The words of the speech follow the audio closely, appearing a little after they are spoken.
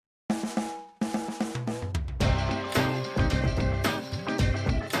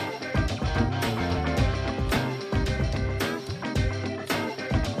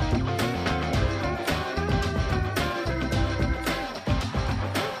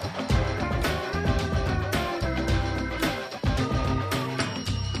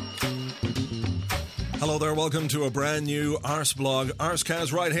Hello there, welcome to a brand new Arseblog,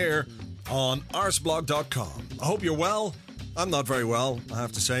 Arsecast right here on arsblog.com. I hope you're well. I'm not very well, I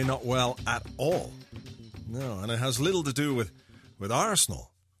have to say, not well at all. No, and it has little to do with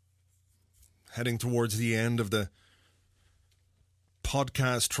Arsenal. Heading towards the end of the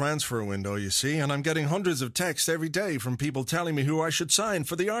podcast transfer window, you see, and I'm getting hundreds of texts every day from people telling me who I should sign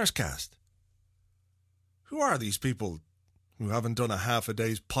for the Arsecast. Who are these people who haven't done a half a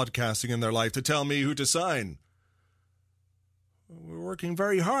day's podcasting in their life to tell me who to sign? We're working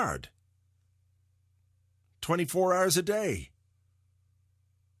very hard. 24 hours a day.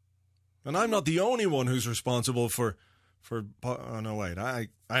 And I'm not the only one who's responsible for oh no, wait, I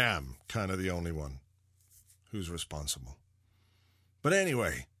am kind of the only one who's responsible. But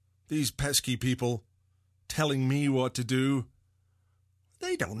anyway, these pesky people telling me what to do,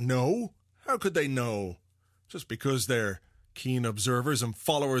 they don't know. How could they know? Just because they're keen observers and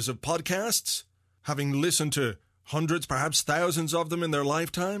followers of podcasts, having listened to hundreds, perhaps thousands of them in their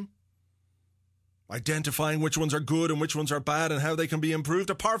lifetime, identifying which ones are good and which ones are bad and how they can be improved.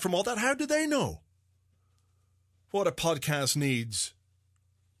 Apart from all that, how do they know what a podcast needs?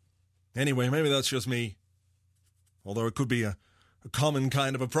 Anyway, maybe that's just me. Although it could be a common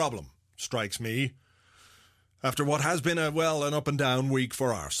kind of a problem, strikes me, after what has been an up and down week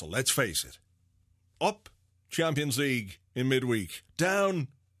for Arsenal. Let's face it. Up, Champions League in midweek. Down,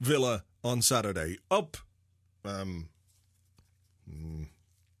 Villa on Saturday. Up,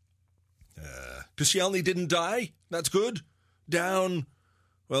 Koscielny didn't die. That's good. Down,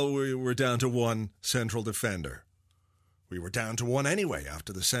 well, we were down to one central defender. We were down to one anyway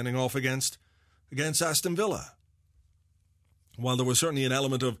after the sending off against Aston Villa. While there was certainly an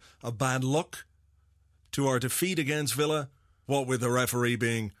element of bad luck to our defeat against Villa, what with the referee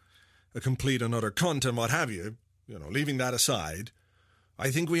being a complete and utter cunt and what have you, leaving that aside,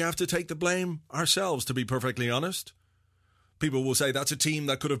 I think we have to take the blame ourselves, to be perfectly honest. People will say that's a team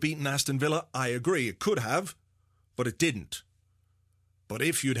that could have beaten Aston Villa. I agree, it could have, but it didn't. But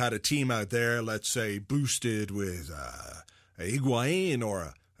if you'd had a team out there, let's say, boosted with a Higuain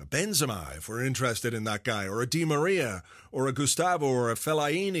or a Benzema, if we're interested in that guy, or a Di Maria, or a Gustavo, or a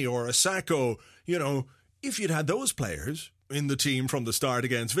Fellaini, or a Sacco, if you'd had those players in the team from the start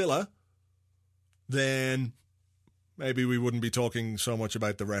against Villa, then maybe we wouldn't be talking so much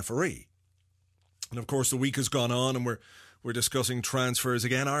about the referee. And of course, the week has gone on and we're discussing transfers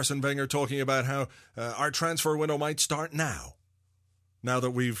again. Arsene Wenger talking about how our transfer window might start now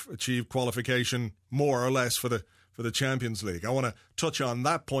that we've achieved qualification more or less for the Champions League. I want to touch on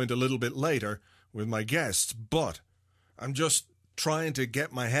that point a little bit later with my guests, but I'm just trying to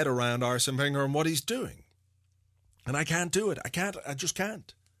get my head around Arsene Wenger and what he's doing. And I can't do it. I just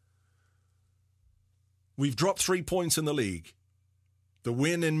can't. We've dropped 3 points in the league. The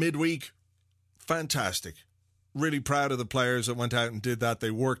win in midweek, fantastic. Really proud of the players that went out and did that. They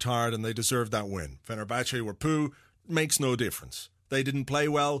worked hard and they deserved that win. Fenerbahce were poo, makes no difference. They didn't play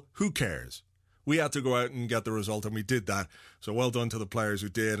well, who cares? We had to go out and get the result, and we did that. So well done to the players who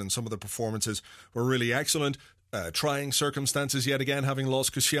did, and some of the performances were really excellent. Trying circumstances yet again, having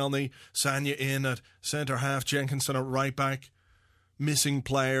lost Koscielny, Sanya in at centre-half, Jenkinson at right-back. Missing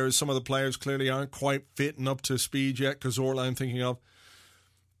players. Some of the players clearly aren't quite fit and up to speed yet. Cazorla I'm thinking of.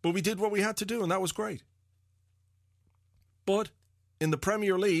 But we did what we had to do, and that was great. But in the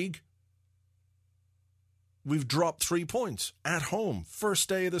Premier League, we've dropped 3 points at home, first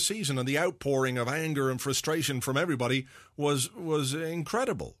day of the season, and the outpouring of anger and frustration from everybody was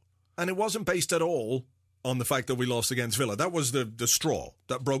incredible. And it wasn't based at all on the fact that we lost against Villa. That was the straw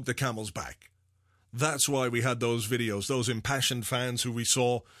that broke the camel's back. That's why we had those videos, those impassioned fans who we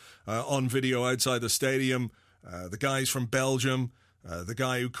saw on video outside the stadium, the guys from Belgium, the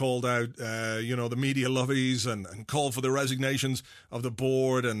guy who called out, the media lovies and called for the resignations of the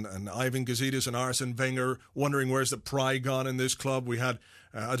board and Ivan Gazidis and Arsene Wenger, wondering where's the pride gone in this club. We had,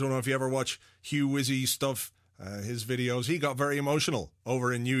 I don't know if you ever watch Hugh Wizzy stuff, his videos. He got very emotional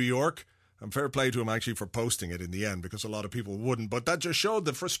over in New York. And fair play to him, actually, for posting it in the end, because a lot of people wouldn't. But that just showed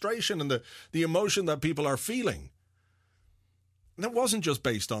the frustration and the emotion that people are feeling. And it wasn't just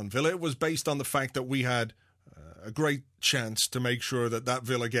based on Villa. It was based on the fact that we had a great chance to make sure that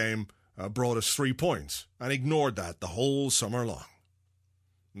Villa game brought us 3 points, and ignored that the whole summer long.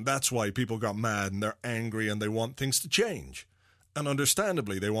 And that's why people got mad, and they're angry, and they want things to change. And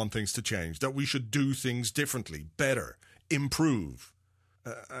understandably, they want things to change, that we should do things differently, better, improve.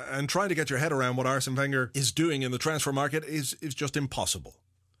 And trying to get your head around what Arsene Wenger is doing in the transfer market is just impossible.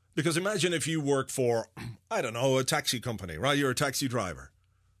 Because imagine if you work for, I don't know, a taxi company, right? You're a taxi driver.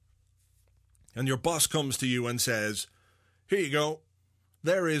 And your boss comes to you and says, here you go,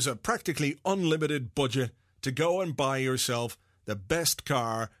 there is a practically unlimited budget to go and buy yourself the best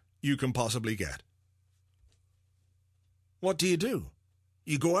car you can possibly get. What do?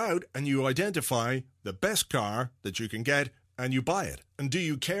 You go out and you identify the best car that you can get and you buy it. And do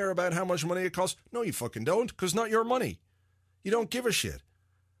you care about how much money it costs? No, you fucking don't, because it's not your money. You don't give a shit.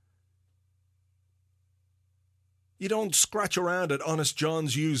 You don't scratch around at Honest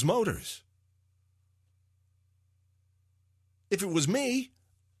John's Used Motors. If it was me,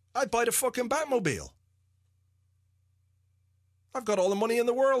 I'd buy the fucking Batmobile. I've got all the money in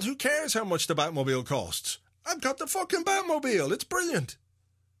the world. Who cares how much the Batmobile costs? I've got the fucking Batmobile. It's brilliant.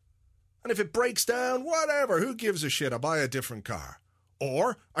 And if it breaks down, whatever, who gives a shit? I buy a different car.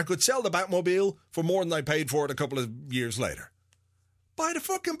 Or I could sell the Batmobile for more than I paid for it a couple of years later. Buy the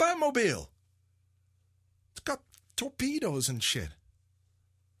fucking Batmobile. It's got torpedoes and shit.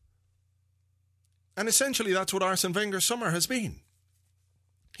 And essentially that's what Arsene Wenger's summer has been.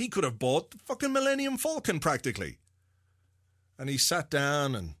 He could have bought the fucking Millennium Falcon practically. And he sat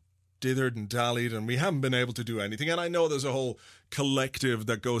down and dithered and dallied, and we haven't been able to do anything. And I know there's a whole collective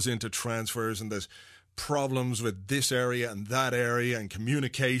that goes into transfers, and there's problems with this area and that area and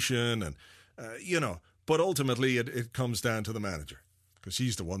communication and, but ultimately it comes down to the manager because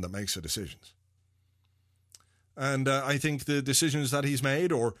he's the one that makes the decisions. And I think the decisions that he's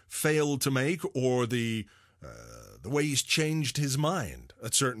made or failed to make, or the way he's changed his mind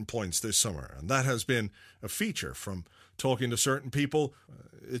at certain points this summer, and that has been a feature from talking to certain people.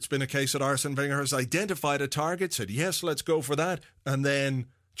 It's been a case that Arsene Wenger has identified a target, said, yes, let's go for that, and then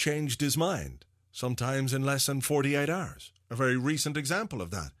changed his mind, sometimes in less than 48 hours. A very recent example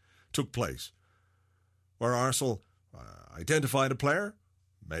of that took place, where Arsenal identified a player,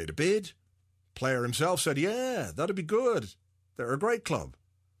 made a bid, player himself said, yeah, that'd be good. They're a great club.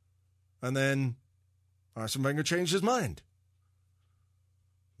 And then Arsene Wenger changed his mind.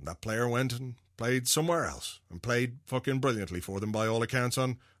 And that player went and played somewhere else and played fucking brilliantly for them by all accounts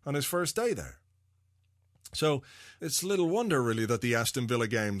on his first day there. So it's little wonder really that the Aston Villa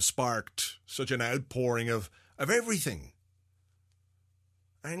game sparked such an outpouring of everything.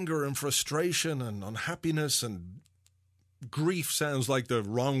 Anger and frustration and unhappiness and grief sounds like the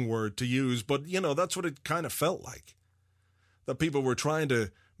wrong word to use, but, that's what it kind of felt like. That people were trying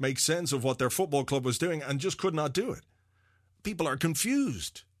to make sense of what their football club was doing and just could not do it. People are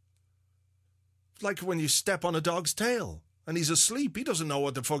confused. Like when you step on a dog's tail and he's asleep, he doesn't know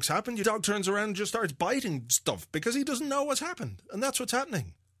what the fuck's happened. Your dog turns around and just starts biting stuff because he doesn't know what's happened. And that's what's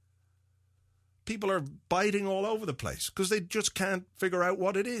happening. People are biting all over the place because they just can't figure out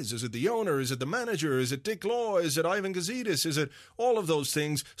what it is. Is it the owner? Is it the manager? Is it Dick Law? Is it Ivan Gazidis? Is it all of those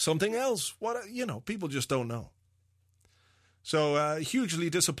things? Something else? People just don't know. So hugely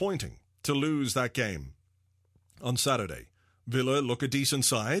disappointing to lose that game on Saturday. Villa look a decent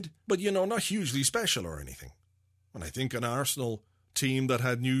side, but, not hugely special or anything. And I think an Arsenal team that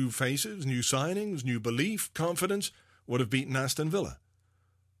had new faces, new signings, new belief, confidence, would have beaten Aston Villa.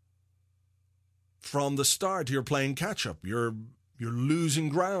 From the start, you're playing catch-up. You're losing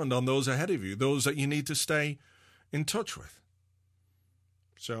ground on those ahead of you, those that you need to stay in touch with.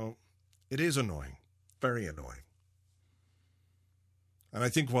 So it is annoying, very annoying. And I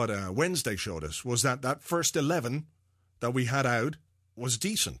think what Wednesday showed us was that first 11 that we had out was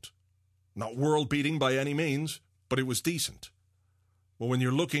decent. Not world-beating by any means, but it was decent. But when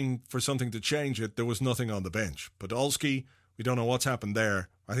you're looking for something to change it, there was nothing on the bench. Podolski, we don't know what's happened there.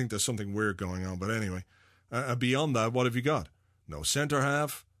 I think there's something weird going on. But anyway, beyond that, what have you got? No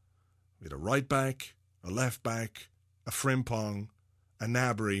centre-half. We had a right-back, a left-back, a Frimpong, a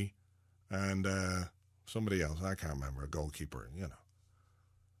Gnabry, and somebody else. I can't remember, a goalkeeper,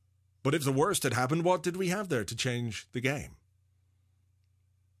 But if the worst had happened, what did we have there to change the game?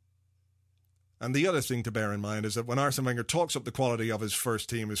 And the other thing to bear in mind is that when Arsene Wenger talks up the quality of his first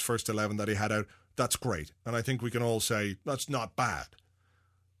team, his first 11 that he had out, that's great. And I think we can all say that's not bad.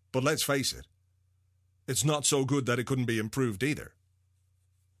 But let's face it, it's not so good that it couldn't be improved either.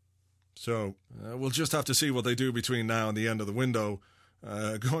 So we'll just have to see what they do between now and the end of the window.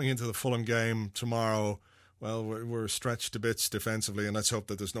 Going into the Fulham game tomorrow, well, we're stretched to bits defensively, and let's hope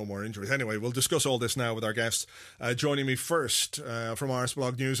that there's no more injuries. Anyway, we'll discuss all this now with our guests. Joining me first from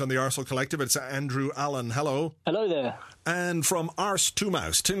Arseblog News on the Arsenal Collective, it's Andrew Allen. Hello. Hello there. And from Arse to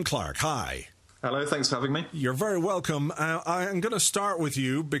Mouse, Tim Clark. Hi. Hello, thanks for having me. You're very welcome. I'm going to start with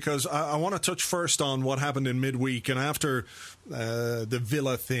you because I want to touch first on what happened in midweek, and after the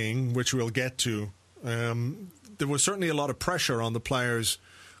Villa thing, which we'll get to, there was certainly a lot of pressure on the players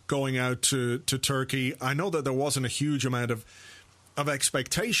going out to Turkey. I know that there wasn't a huge amount of of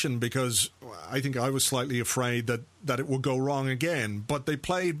expectation, because I think I was slightly afraid that it would go wrong again. But they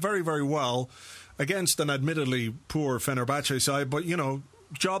played very, very well against an admittedly poor Fenerbahce side, but,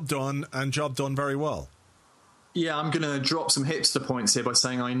 job done, and job done very well. Yeah, I'm going to drop some hipster points here by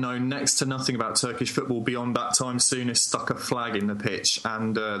saying I know next to nothing about Turkish football beyond that time Souness stuck a flag in the pitch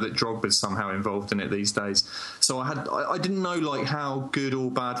and that Drogba's somehow involved in it these days. So I didn't know how good or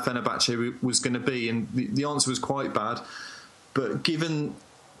bad Fenerbahce was going to be, and the answer was quite bad. But given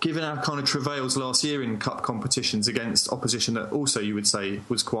our kind of travails last year in cup competitions against opposition that also you would say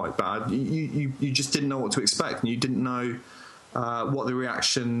was quite bad, you just didn't know what to expect, and you didn't know what the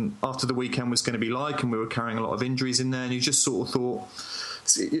reaction after the weekend was going to be like, and we were carrying a lot of injuries in there, and you just sort of thought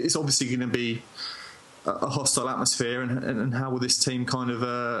it's obviously going to be a hostile atmosphere, and how will this team kind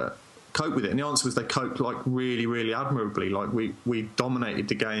of cope with it? And the answer was they coped really, really admirably. We dominated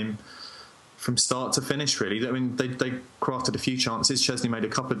the game from start to finish, really. I mean, they crafted a few chances. Chesney made a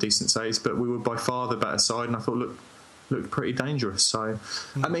couple of decent saves, but we were by far the better side, and I thought looked pretty dangerous. So,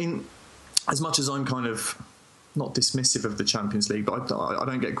 I mean, as much as I'm kind of not dismissive of the Champions League, but I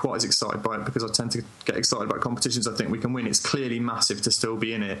don't get quite as excited by it, because I tend to get excited about competitions I think we can win. It's clearly massive to still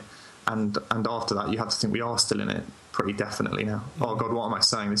be in it, and after that you have to think we are still in it pretty definitely now. Oh God, what am I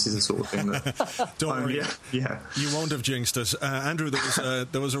saying? This is the sort of thing that don't worry. Yeah, you won't have jinxed us. Andrew,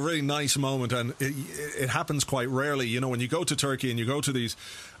 there was a really nice moment, and it happens quite rarely, when you go to Turkey and you go to these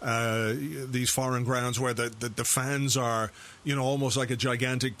foreign grounds where the fans are, almost like a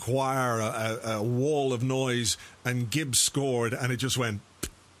gigantic choir, a wall of noise, and Gibbs scored, and it just went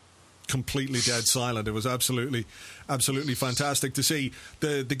completely dead silent. It was absolutely fantastic to see.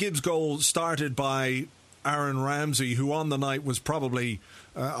 The Gibbs goal started by Aaron Ramsey, who on the night was probably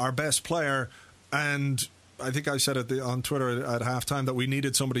our best player, and I think I said it on Twitter at halftime that we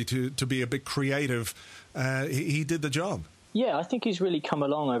needed somebody to be a bit creative. He did the job. Yeah, I think he's really come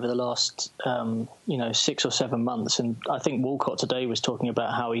along over the last 6 or 7 months, and I think Walcott today was talking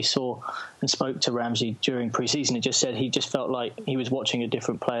about how he saw and spoke to Ramsey during pre-season. He just said he just felt like he was watching a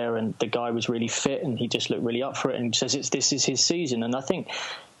different player, and the guy was really fit, and he just looked really up for it, and says this is his season. And I think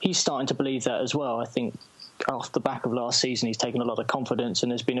he's starting to believe that as well. I think off the back of last season, he's taken a lot of confidence,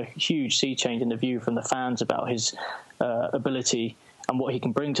 and there's been a huge sea change in the view from the fans about his ability and what he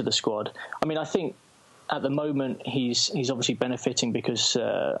can bring to the squad. I mean, I think at the moment he's obviously benefiting because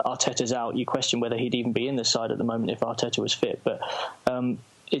Arteta's out. You question whether he'd even be in the side at the moment if Arteta was fit. But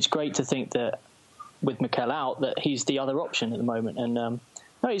it's great to think that with Mikel out, that he's the other option at the moment. And no,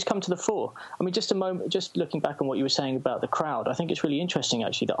 he's come to the fore. I mean, just a moment, just looking back on what you were saying about the crowd, I think it's really interesting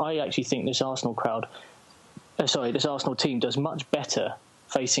actually that I actually think this Arsenal team does much better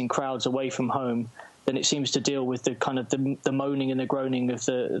facing crowds away from home than it seems to deal with the kind of the moaning and the groaning of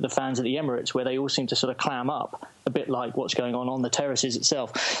the fans at the Emirates, where they all seem to sort of clam up, a bit like what's going on the terraces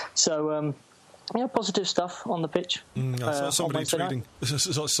itself. So, positive stuff on the pitch. I saw somebody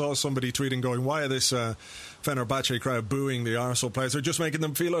tweeting going, why are this Fenerbahce crowd booing the Arsenal players? They're just making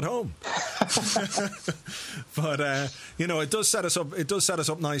them feel at home. But it does set us up. It does set us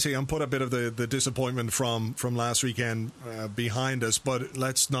up nicely and put a bit of the disappointment from last weekend behind us. But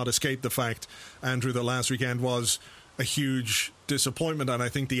let's not escape the fact, Andrew, that last weekend was a huge disappointment, and I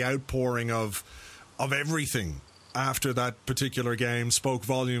think the outpouring of everything after that particular game spoke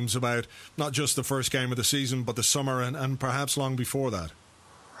volumes about not just the first game of the season, but the summer and perhaps long before that.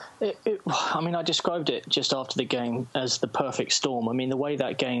 I described it just after the game as the perfect storm. I mean, the way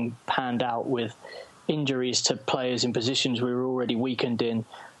that game panned out with injuries to players in positions we were already weakened in,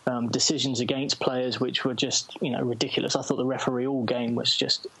 decisions against players which were just, ridiculous. I thought the referee all game was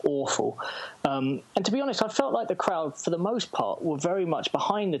just awful. And to be honest, I felt like the crowd, for the most part, were very much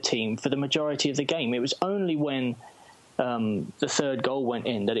behind the team for the majority of the game. It was only when the third goal went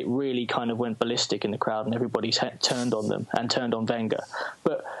in that it really kind of went ballistic in the crowd and everybody's turned on them and turned on Wenger.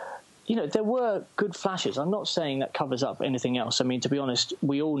 But there were good flashes. I'm not saying that covers up anything else. I mean, to be honest,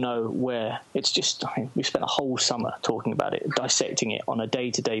 we all know where it's just, we spent a whole summer talking about it, dissecting it on a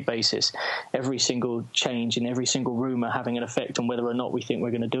day-to-day basis, every single change and every single rumour having an effect on whether or not we think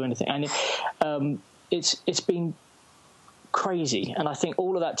we're going to do anything. And it's been crazy. And I think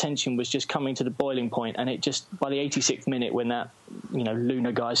all of that tension was just coming to the boiling point, and it just, by the 86th minute when that,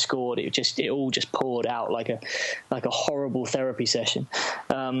 Luna guy scored, it all just poured out like a horrible therapy session.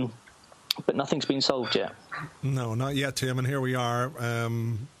 But nothing's been solved yet. No, not yet, Tim. And here we are,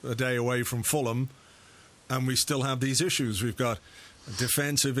 a day away from Fulham, and we still have these issues. We've got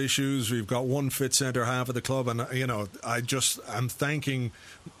defensive issues. We've got one fit centre half of the club, and I'm thanking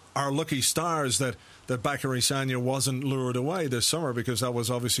our lucky stars that that Bacary Sagna wasn't lured away this summer, because that was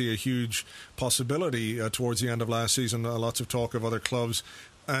obviously a huge possibility towards the end of last season. Lots of talk of other clubs.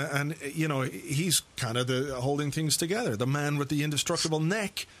 And, you know, he's kind of holding things together. The man with the indestructible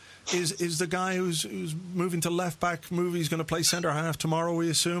neck is the guy who's moving to left-back. He's going to play centre-half tomorrow, we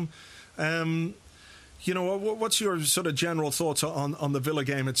assume. You know, what's your sort of general thoughts on the Villa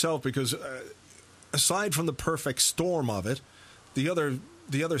game itself? Because aside from the perfect storm of it, the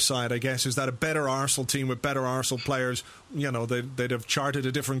other side, I guess, is that a better Arsenal team with better Arsenal players, you know, they'd have charted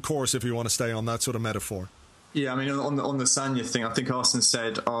a different course, if you want to stay on that sort of metaphor. Yeah, I mean, on the Sagna thing, I think Arsene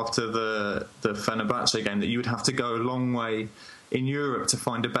said after the Fenerbahce game that you would have to go a long way in Europe to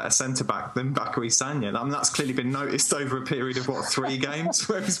find a better centre-back than Bacary Sagna. I mean, that's clearly been noticed over a period of, 3 games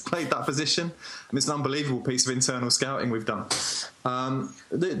where he's played that position. And it's an unbelievable piece of internal scouting we've done.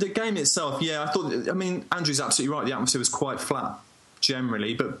 The game itself, Andrew's absolutely right. The atmosphere was quite flat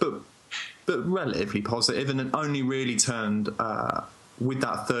generally, but relatively positive, and it only really turned with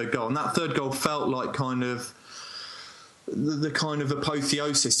that third goal. And that third goal felt like kind of the kind of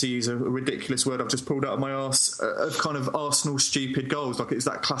apotheosis, to use a ridiculous word I've just pulled out of my arse, of kind of Arsenal stupid goals. Like, it's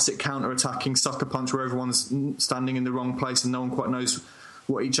that classic counter-attacking sucker punch where everyone's standing in the wrong place and no one quite knows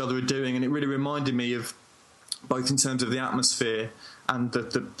what each other are doing. And it really reminded me of, both in terms of the atmosphere and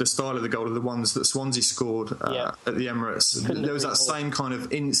the style of the goal, of the ones that Swansea scored at the Emirates. There was that same kind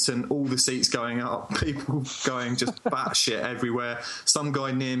of instant, all the seats going up, people going just batshit everywhere. Some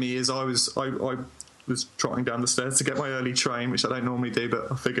guy near me, as I was trotting down the stairs to get my early train, which I don't normally do, but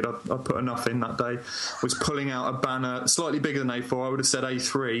I figured I'd put enough in that day, was pulling out a banner slightly bigger than A4. I would have said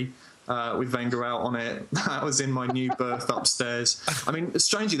A3 with Wenger out on it. That was in my new berth upstairs. I mean,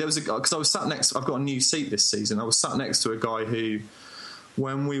 strangely, there was a guy, because I was sat next, I've got a new seat this season, I was sat next to a guy who,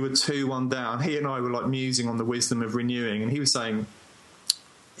 when we were 2-1 down, he and I were like musing on the wisdom of renewing, and he was saying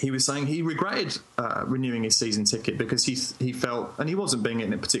he regretted renewing his season ticket because he felt, and he wasn't being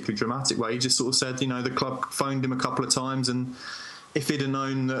in a particularly dramatic way, he just sort of said, you know, the club phoned him a couple of times, and if he'd have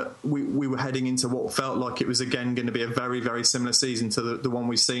known that we were heading into what felt like it was again going to be a very, very similar season to the one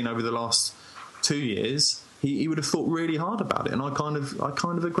we've seen over the last 2 years, he would have thought really hard about it. And I kind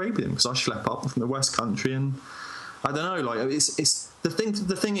of agreed with him, because I schlep up from the West Country, and I don't know, like, it's the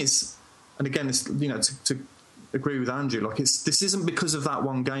thing is, and again, this, you know, to agree with Andrew, like, this isn't because of that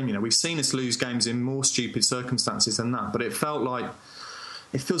one game. You know, we've seen us lose games in more stupid circumstances than that, but it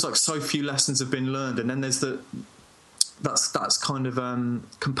feels like so few lessons have been learned, and then there's that's kind of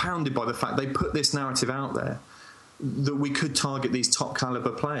compounded by the fact they put this narrative out there that we could target these top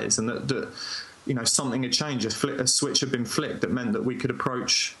caliber players, and that you know, something had changed, a switch had been flicked that meant that we could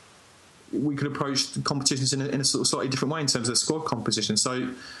approach the competitions in a sort of slightly different way in terms of squad composition. So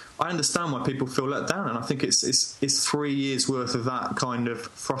I understand why people feel let down, and I think it's 3 years worth of that kind of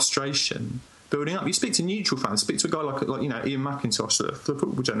frustration building up. You speak to neutral fans, speak to a guy like you know, Ian McIntosh, the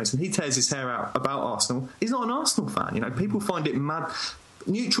football journalist, and he tears his hair out about Arsenal. He's not an Arsenal fan. You know, people find it mad.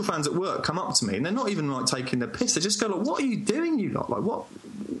 Neutral fans at work come up to me and they're not even like taking the piss. They just go like, "What are you doing, you lot? Like, what?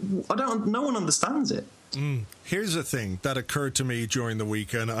 No one understands it." Here's the thing that occurred to me during the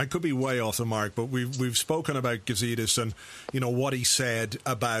week, and I could be way off the mark, but we've spoken about Gazidis and, you know, what he said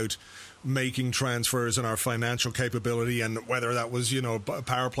about making transfers and our financial capability, and whether that was, you know,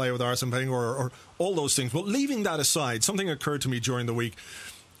 power play with Arsene Wenger or all those things. But leaving that aside, something occurred to me during the week,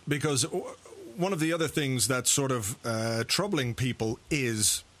 because one of the other things that's sort of troubling people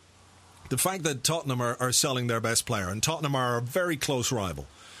is the fact that Tottenham are selling their best player, and Tottenham are a very close rival.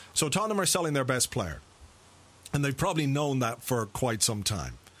 So Tottenham are selling their best player, and they've probably known that for quite some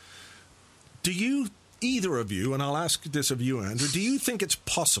time. Do you, either of you, and I'll ask this of you, Andrew, do you think it's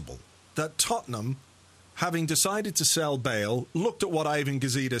possible that Tottenham, having decided to sell Bale, looked at what Ivan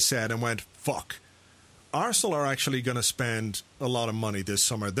Gazidis said and went, fuck, Arsenal are actually going to spend a lot of money this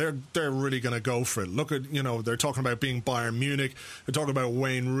summer. They're really going to go for it. Look at, you know, they're talking about being Bayern Munich. They're talking about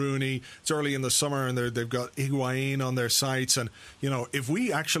Wayne Rooney. It's early in the summer, and they've got Higuain on their sites. And, you know, if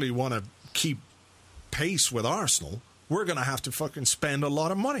we actually want to keep pace with Arsenal, we're going to have to fucking spend a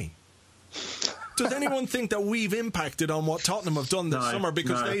lot of money. Does anyone think that we've impacted on what Tottenham have done this summer?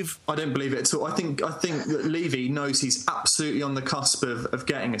 Because they've... I don't believe it at all. I think that Levy knows he's absolutely on the cusp of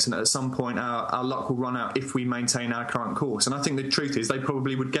getting us, and at some point our luck will run out if we maintain our current course. And I think the truth is they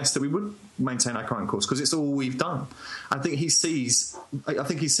probably would guess that we would maintain our current course, because it's all we've done. I think he's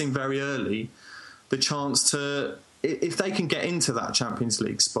seen very early the chance to, if they can get into that Champions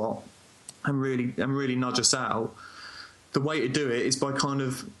League spot and really nudge us out, the way to do it is by kind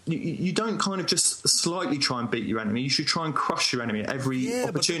of, you don't kind of just slightly try and beat your enemy. You should try and crush your enemy at every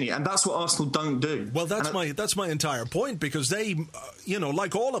opportunity, and that's what Arsenal don't do. Well, that's my entire point, because they, you know,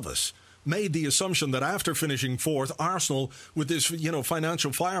 like all of us, made the assumption that after finishing fourth, Arsenal, with this,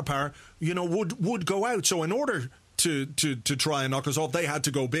 financial firepower, would go out. So in order to try and knock us off, they had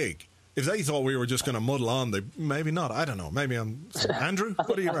to go big. If they thought we were just going to muddle on, they maybe not. I don't know. Maybe I'm... Andrew,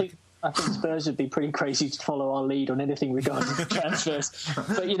 what do you reckon? I think Spurs would be pretty crazy to follow our lead on anything regarding transfers.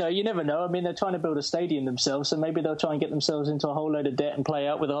 But, you never know. I mean, they're trying to build a stadium themselves, so maybe they'll try and get themselves into a whole load of debt and play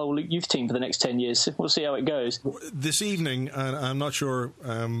out with a whole youth team for the next 10 years. We'll see how it goes. This evening, and I'm not sure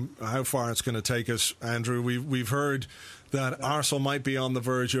how far it's going to take us, Andrew, we've heard that Arsenal might be on the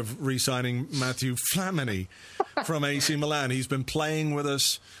verge of re-signing Matthew Flamini from AC Milan. He's been playing with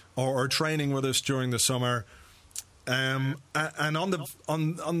us or training with us during the summer. And on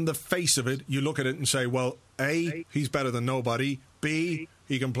the face of it, you look at it and say, well, A, he's better than nobody. B,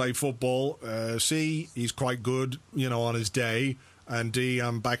 he can play football. C, he's quite good, on his day. And D,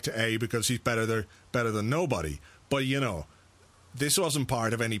 I'm back to A because he's better than nobody. But, this wasn't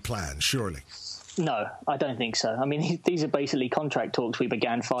part of any plan, surely. No, I don't think so. I mean, these are basically contract talks we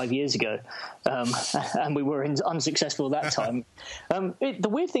began 5 years ago, and we were unsuccessful at that time. The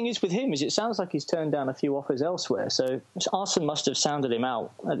weird thing is with him is it sounds like he's turned down a few offers elsewhere. So Arsenal must have sounded him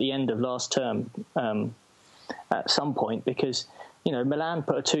out at the end of last term at some point because, Milan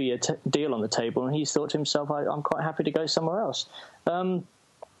put a 2-year deal on the table and he's thought to himself, I'm quite happy to go somewhere else.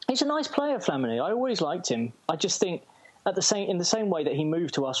 He's a nice player, Flamini. I always liked him. I just think in the same way that he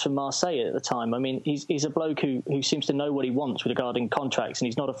moved to us from Marseille at the time, I mean, he's a bloke who seems to know what he wants regarding contracts, and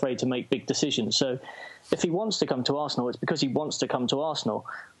he's not afraid to make big decisions. So if he wants to come to Arsenal, it's because he wants to come to Arsenal.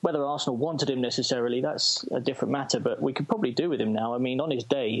 Whether Arsenal wanted him necessarily, that's a different matter, but we could probably do with him now. I mean, on his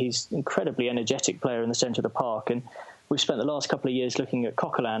day, he's an incredibly energetic player in the centre of the park, and we've spent the last couple of years looking at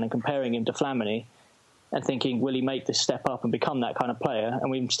Coquelin and comparing him to Flamini and thinking, will he make this step up and become that kind of player?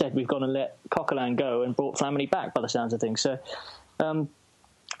 And we've gone and let Coquelin go and brought Flamini back by the sounds of things. So,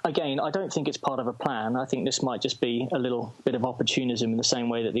 again, I don't think it's part of a plan. I think this might just be a little bit of opportunism in the same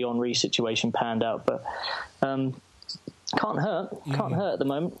way that the Henry situation panned out. But can't hurt at the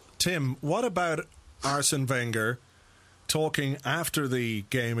moment. Tim, what about Arsene Wenger talking after the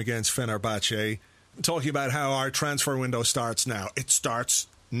game against Fenerbahce, talking about how our transfer window starts now? It starts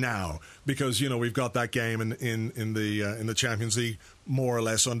now because we've got that game in the Champions League more or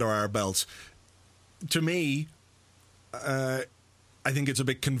less under our belts. To me, I think it's a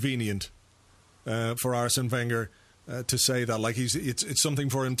bit convenient for Arsene Wenger to say that, like it's something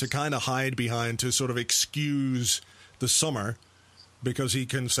for him to kind of hide behind to sort of excuse the summer, because he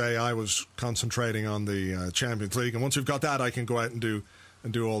can say I was concentrating on the Champions League, and once we've got that, I can go out and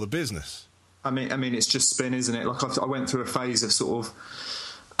do all the business. I mean, it's just spin, isn't it? Like I went through a phase of sort of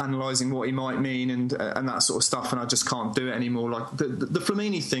analysing what he might mean and that sort of stuff, and I just can't do it anymore. Like the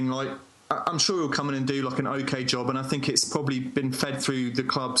Flamini thing, like I'm sure he'll come in and do like an okay job, and I think it's probably been fed through the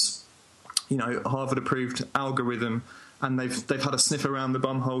club's, Harvard-approved algorithm, and they've had a sniff around the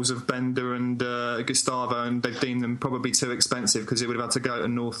bumholes of Bender and Gustavo, and they've deemed them probably too expensive because it would have had to go to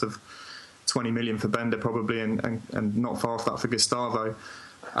north of 20 million for Bender probably, and not far off that for Gustavo.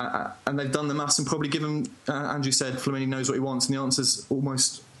 And they've done the maths and probably given, Andrew said, Flamini knows what he wants, and the answer's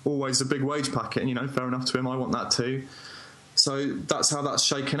almost always a big wage packet, and fair enough to him, I want that too. So that's how that's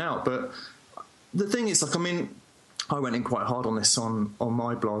shaken out. But the thing is, I went in quite hard on this on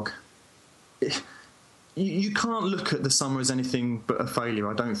my blog. You can't look at the summer as anything but a failure,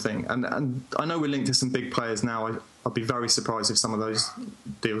 I don't think. And I know we're linked to some big players now. I'd be very surprised if some of those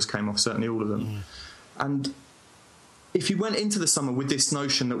deals came off, certainly all of them. And if you went into the summer with this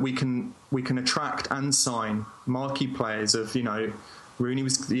notion that we can attract and sign marquee players of, Rooney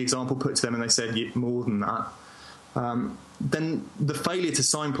was the example put to them and they said more than that, then the failure to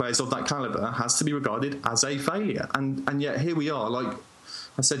sign players of that calibre has to be regarded as a failure. And yet here we are, like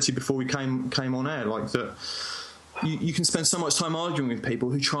I said to you before we came on air, like that you can spend so much time arguing with people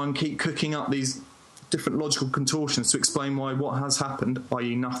who try and keep cooking up these different logical contortions to explain why what has happened,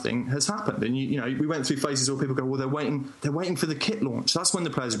 i.e. nothing, has happened. And we went through phases where people go, well, they're waiting for the kit launch. That's when the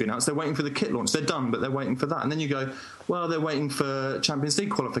players have been announced. They're waiting for the kit launch. They're done, but they're waiting for that. And then you go, well, they're waiting for Champions League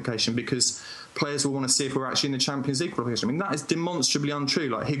qualification because players will want to see if we're actually in the Champions League qualification. I mean, that is demonstrably untrue.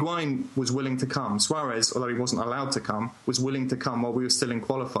 Like Higuain was willing to come. Suarez, although he wasn't allowed to come, was willing to come while we were still in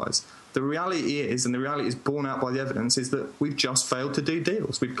qualifiers. The reality is, and the reality is borne out by the evidence, is that we've just failed to do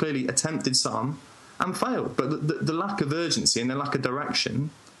deals. We've clearly attempted some and failed, but the lack of urgency and the lack of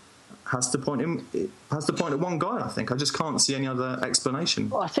direction has to point at one guy. I think I just can't see any other explanation.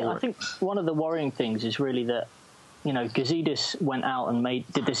 Well, I think one of the worrying things is really that Gazidis went out and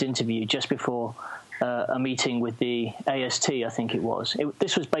did this interview just before a meeting with the AST. I think it was.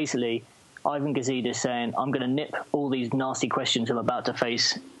 This was basically Ivan Gazidis saying, "I'm going to nip all these nasty questions I'm about to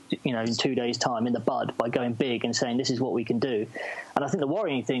face in 2 days' time in the bud by going big and saying this is what we can do. And I think the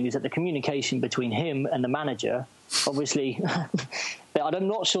worrying thing is that the communication between him and the manager, obviously, I'm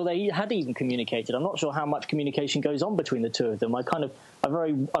not sure they had even communicated. I'm not sure how much communication goes on between the two of them. I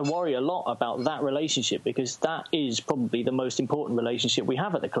worry a lot about that relationship, because that is probably the most important relationship we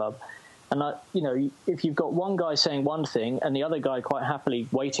have at the club. And if you've got one guy saying one thing and the other guy quite happily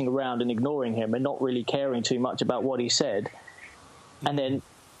waiting around and ignoring him and not really caring too much about what he said, and then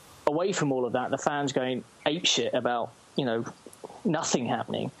away from all of that, the fans going apeshit about nothing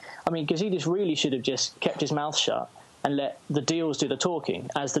happening. I mean, Gazidis really should have just kept his mouth shut and let the deals do the talking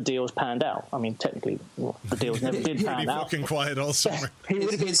as the deals panned out. I mean, technically, the deals never did pan out. Fucking quiet all summer. He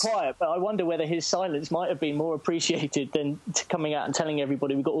would have been quiet, but I wonder whether his silence might have been more appreciated than coming out and telling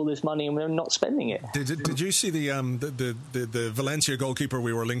everybody we've got all this money and we're not spending it. Did you see the Valencia goalkeeper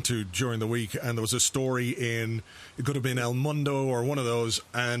we were linked to during the week? And there was a story it could have been El Mundo or one of those,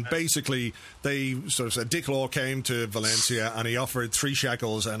 and basically they sort of said Dick Law came to Valencia and he offered 3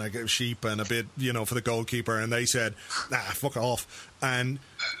 shekels and a sheep and a bit, for the goalkeeper, and they said, nah, fuck off. And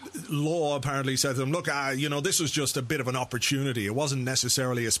Law apparently said to them, look, this was just a bit of an opportunity. It wasn't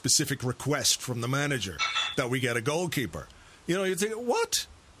necessarily a specific request from the manager that we get a goalkeeper. You think, what?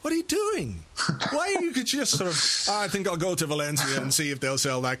 What are you doing? Why you could just sort of, I think I'll go to Valencia and see if they'll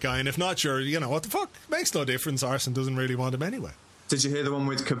sell that guy. And if not, sure, what the fuck? Makes no difference. Arsene doesn't really want him anyway. Did you hear the one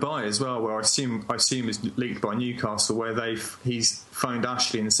with Kabay as well, where I assume is leaked by Newcastle, where he's phoned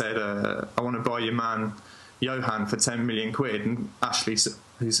Ashley and said, I want to buy your man Johan for 10 million quid, and Ashley,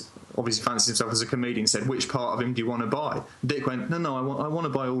 who's obviously fancies himself as a comedian, said, which part of him do you want to buy? Dick went, no, I want to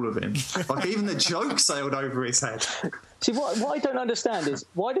buy all of him. Like, even the joke sailed over his head. See, what I don't understand is,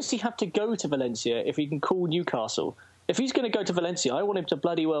 why does he have to go to Valencia if he can call Newcastle? If he's going to go to Valencia, I want him to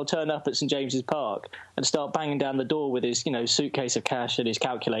bloody well turn up at St James's Park and start banging down the door with his, suitcase of cash and his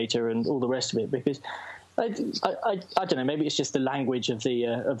calculator and all the rest of it, because I don't know. Maybe it's just the language of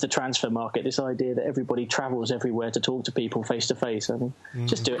the transfer market. This idea that everybody travels everywhere to talk to people face to face. I mean,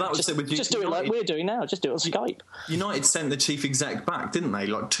 just do it. Just do it like we're doing now. Just do it on Skype. United sent the chief exec back, didn't they?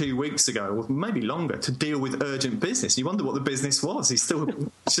 Like 2 weeks ago, or maybe longer, to deal with urgent business. You wonder what the business was. He's still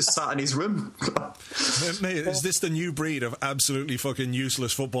just sat in his room. Mate, is this the new breed of absolutely fucking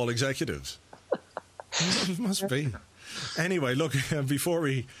useless football executives? It must be. Anyway, look, before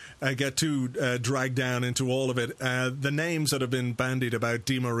we get too dragged down into all of it, the names that have been bandied about,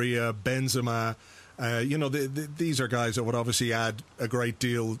 Di Maria, Benzema, these are guys that would obviously add a great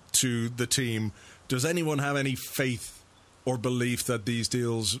deal to the team. Does anyone have any faith or belief that these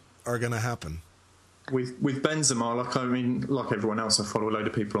deals are going to happen? With Benzema, like everyone else, I follow a load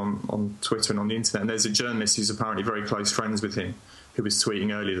of people on Twitter and on the internet, and there's a journalist who's apparently very close friends with him, who was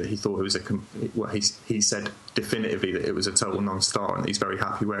tweeting earlier that he thought it was he said definitively that it was a total non-starter and he's very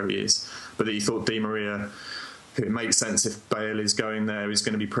happy where he is, but that he thought Di Maria, who it makes sense if Bale is going there, is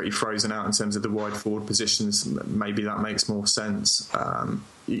going to be pretty frozen out in terms of the wide forward positions. Maybe that makes more sense.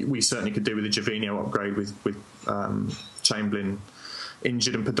 We certainly could do with a Gervinho upgrade with Chamberlain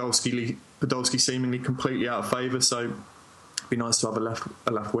injured and Podolski seemingly completely out of favour, so it'd be nice to have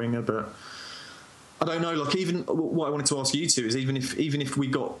a left winger, but I don't know. Like, even what I wanted to ask you two is, even if we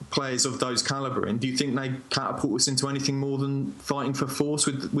got players of those calibre in, do you think they catapult us into anything more than fighting for fourth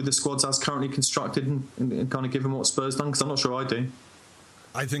with the squads as currently constructed and kind of given what Spurs done? Because I'm not sure I do.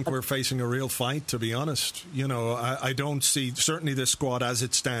 I think we're facing a real fight, to be honest. I don't see, certainly this squad as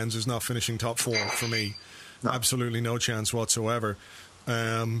it stands is not finishing top 4 for me. No. Absolutely no chance whatsoever.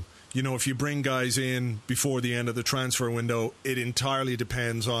 If you bring guys in before the end of the transfer window, it entirely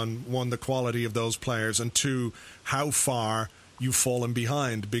depends on, one, the quality of those players, and two, how far you've fallen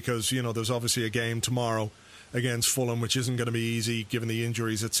behind, because, there's obviously a game tomorrow against Fulham, which isn't going to be easy given the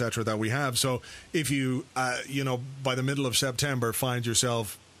injuries, etc., that we have. So if you, by the middle of September find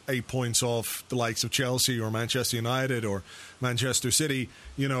yourself 8 points off the likes of Chelsea or Manchester United or Manchester City,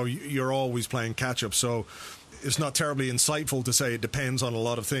 you're always playing catch-up. So it's not terribly insightful to say it depends on a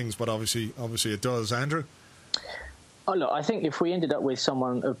lot of things, but obviously it does. Andrew? Oh, look, I think if we ended up with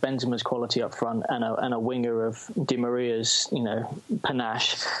someone of Benzema's quality up front and a winger of Di Maria's,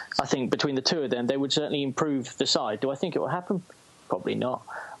 panache, I think between the two of them, they would certainly improve the side. Do I think it will happen? Probably not.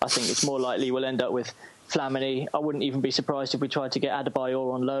 I think it's more likely we'll end up with Flamini. I wouldn't even be surprised if we tried to get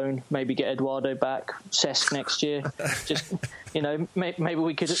Adebayor on loan, maybe get Eduardo back, Cesc next year. Just, maybe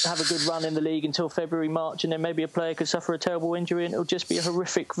we could have a good run in the league until February, March, and then maybe a player could suffer a terrible injury and it'll just be a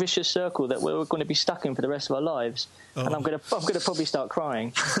horrific, vicious circle that we're going to be stuck in for the rest of our lives. Oh. And I'm going to probably start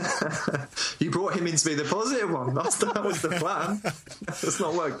crying. You brought him in to be the positive one. That was the plan. It's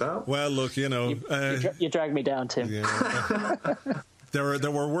not worked out. Well, look, you dragged me down, Tim. Yeah.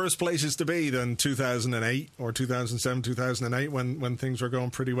 There were worse places to be than 2008 or 2007, 2008 when things were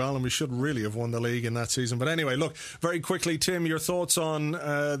going pretty well, and we should really have won the league in that season. But anyway, look, very quickly, Tim, your thoughts on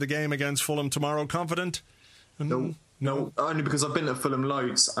the game against Fulham tomorrow? Confident? No, only because I've been at Fulham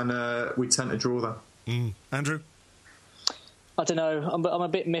loads, and we tend to draw there. Andrew? I don't know. I'm a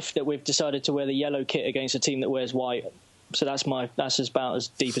bit miffed that we've decided to wear the yellow kit against a team that wears white. So that's about as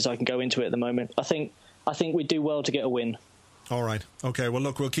deep as I can go into it at the moment. I think we do well to get a win. All right. Okay. Well,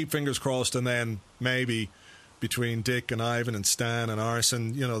 look, we'll keep fingers crossed, and then maybe between Dick and Ivan and Stan and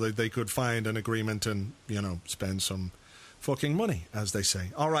Arsen, they could find an agreement and spend some fucking money, as they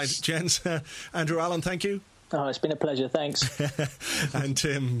say. All right, gents. Andrew Allen, thank you. Oh, it's been a pleasure. Thanks. And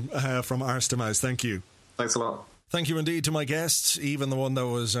Tim from Arse to Mouse, thank you. Thanks a lot. Thank you indeed to my guests, even the one that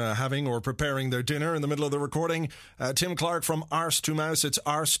was having or preparing their dinner in the middle of the recording. Tim Clark from Arse to Mouse. It's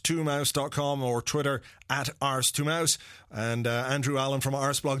arse2mouse.com or Twitter at arse2mouse. And Andrew Allen from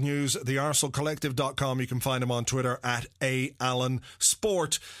Arseblog News, thearsenalcollective.com. You can find him on Twitter at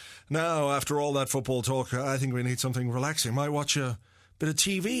 @AllenSport. Now, after all that football talk, I think we need something relaxing. Might watch a bit of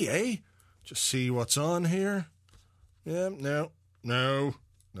TV, eh? Just see what's on here. Yeah, no.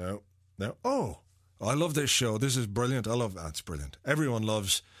 Oh, I love this show. This is brilliant. It's brilliant. Everyone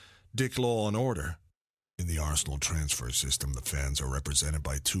loves Dick Law and Order. In the Arsenal transfer system, the fans are represented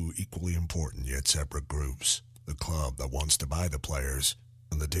by two equally important yet separate groups. The club that wants to buy the players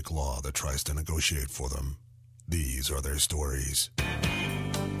and the Dick Law that tries to negotiate for them. These are their stories.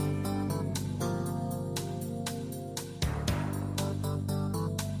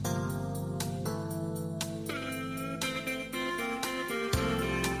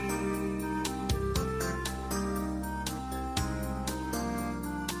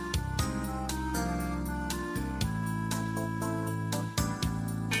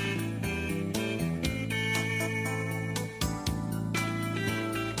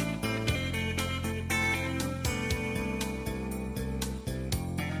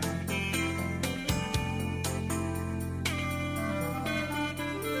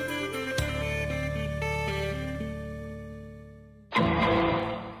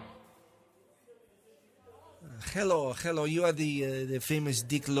 Hello. You are the famous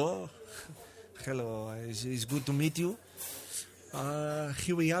Dick Law. Hello, it's good to meet you.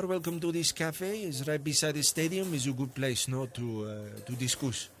 Here we are. Welcome to this cafe. It's right beside the stadium. It's a good place, to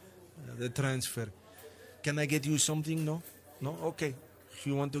discuss the transfer. Can I get you something? No. Okay. If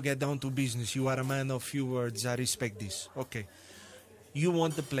you want to get down to business, you are a man of few words. I respect this. Okay. You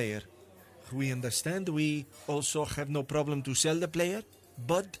want the player. We understand. We also have no problem to sell the player,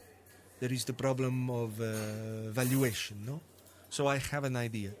 but there is the problem of valuation, no? So I have an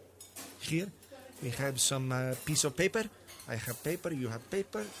idea. Here, we have some piece of paper. I have paper, you have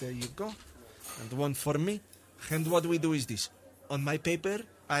paper. There you go. And one for me. And what we do is this. On my paper,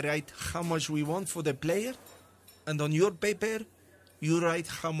 I write how much we want for the player. And on your paper, you write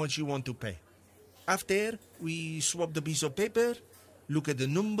how much you want to pay. After, we swap the piece of paper, look at the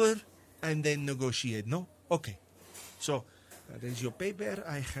number, and then negotiate, no? Okay. So, there's your paper.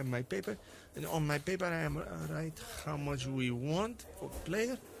 I have my paper. And on my paper, I write how much we want for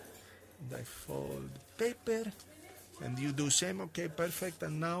player. And I fold paper. And you do same. Okay, perfect.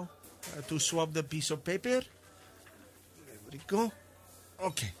 And now, to swap the piece of paper. There we go.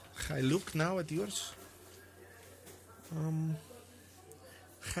 Okay. I look now at yours.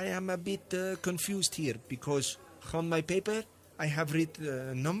 I am a bit confused here. Because on my paper, I have written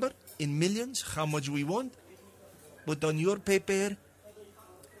a number in millions. How much we want. But on your paper,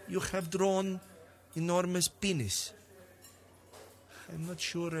 you have drawn enormous penis. I'm not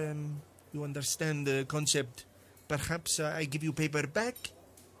sure you understand the concept. Perhaps I give you paper back.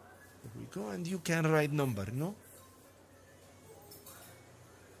 There we go, and you can write number, no?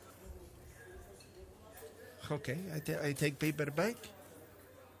 Okay, I take paper back.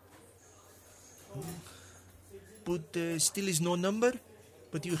 But still is no number,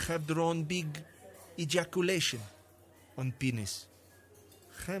 but you have drawn big ejaculation on penis.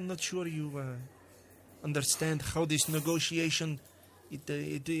 I'm not sure you understand how this negotiation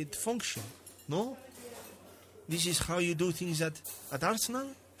it function. No? This is how you do things at Arsenal?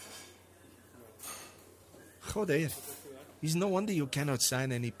 Oh, there. It's no wonder you cannot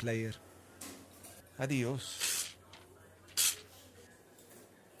sign any player. Adios.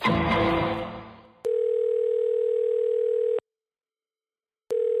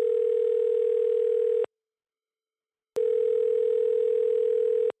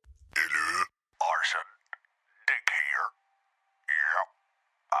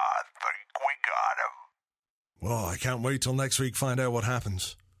 Well, I can't wait till next week find out what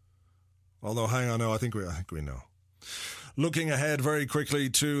happens. Although, hang on, no, I think we know. looking ahead very quickly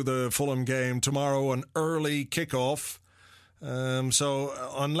to the Fulham game tomorrow, an early kickoff.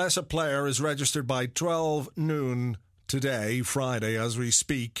 So unless a player is registered by 12 noon today, Friday, as we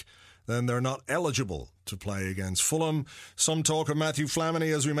speak, then they're not eligible to play against Fulham. Some talk of Matthew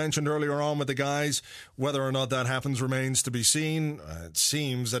Flamini, as we mentioned earlier on with the guys. Whether or not that happens remains to be seen. It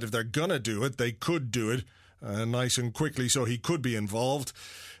seems that if they're going to do it, they could do it nice and quickly, so he could be involved.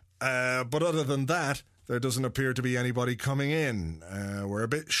 But other than that, there doesn't appear to be anybody coming in. We're a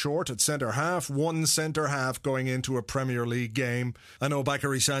bit short at centre-half. One centre-half going into a Premier League game. I know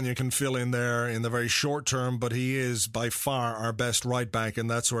Bakary Sagna can fill in there in the very short term, but he is by far our best right-back, and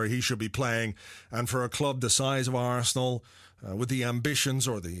that's where he should be playing. And for a club the size of Arsenal, with the ambitions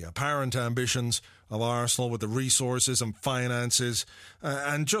or the apparent ambitions of Arsenal, with the resources and finances,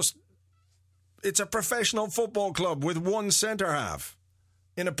 and just, it's a professional football club with one centre-half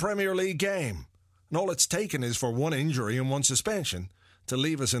in a Premier League game. And all it's taken is for one injury and one suspension to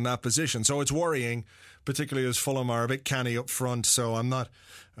leave us in that position. So it's worrying, particularly as Fulham are a bit canny up front. So I'm not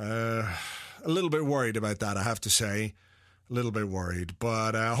a little bit worried about that, I have to say. A little bit worried.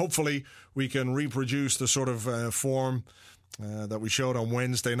 But hopefully we can reproduce the sort of form that we showed on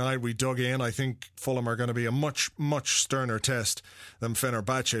Wednesday night. We dug in. I think Fulham are going to be a much, much sterner test than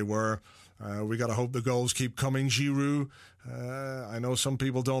Fenerbahce were. We got to hope the goals keep coming. Giroud, I know some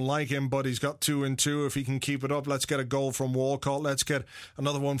people don't like him, but he's got 2 and 2. If he can keep it up, let's get a goal from Walcott. Let's get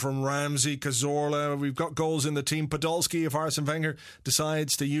another one from Ramsey, Cazorla. We've got goals in the team. Podolski, if Arsene Wenger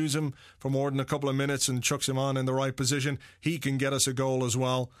decides to use him for more than a couple of minutes and chucks him on in the right position, he can get us a goal as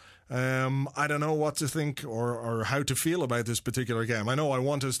well. I don't know what to think or how to feel about this particular game. I know I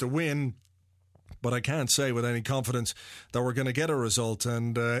want us to win, but I can't say with any confidence that we're going to get a result.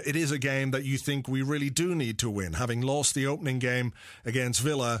 And it is a game that you think we really do need to win. Having lost the opening game against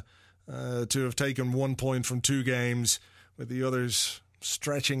Villa, to have taken 1 point from 2 games, with the others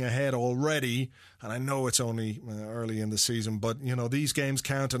stretching ahead already. And I know it's only early in the season, but, you know, these games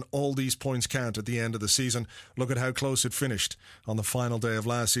count and all these points count at the end of the season. Look at how close it finished on the final day of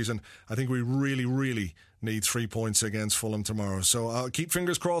last season. I think we really, really need 3 points against Fulham tomorrow. So I'll keep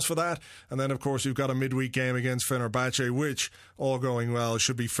fingers crossed for that. And then, of course, we've got a midweek game against Fenerbahce, which, all going well,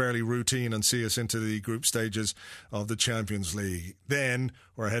 should be fairly routine and see us into the group stages of the Champions League. Then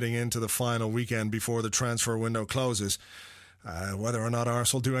we're heading into the final weekend before the transfer window closes. Whether or not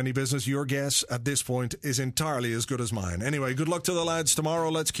Arsenal do any business, your guess at this point is entirely as good as mine. Anyway, good luck to the lads tomorrow.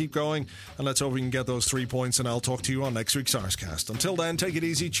 Let's keep going and let's hope we can get those 3 points, and I'll talk to you on next week's Arsecast. Until then, take it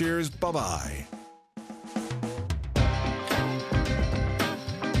easy. Cheers. Bye-bye.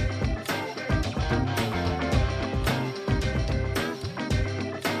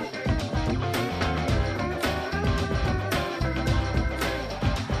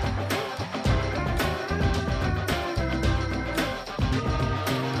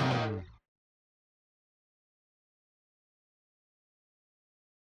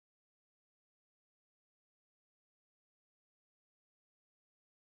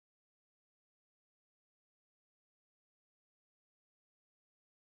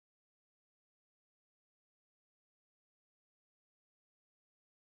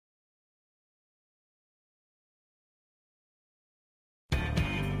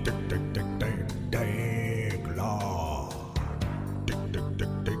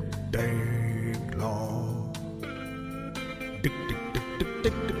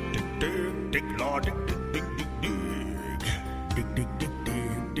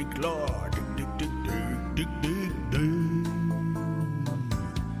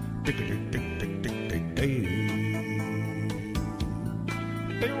 Hey.